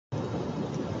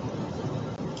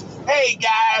Hey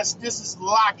guys, this is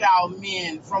Lockout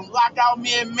Men from Lockout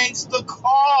Men Makes the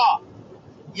Call.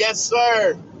 Yes,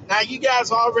 sir. Now you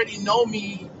guys already know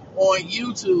me on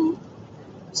YouTube,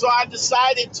 so I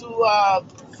decided to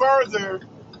further,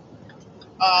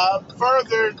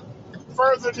 further,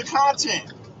 further the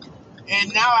content,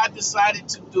 and now I decided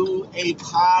to do a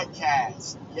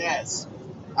podcast. Yes,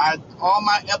 all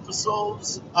my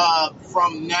episodes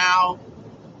from now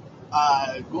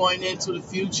going into the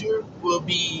future will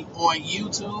be on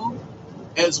YouTube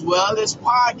as well as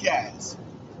podcasts.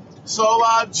 So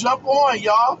jump on,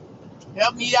 y'all.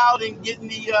 Help me out in getting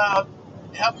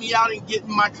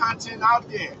my content out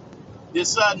there.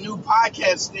 This new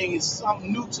podcast thing is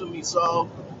something new to me, so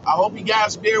I hope you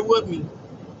guys bear with me.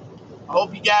 I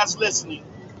hope you guys listening,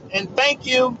 and thank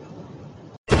you.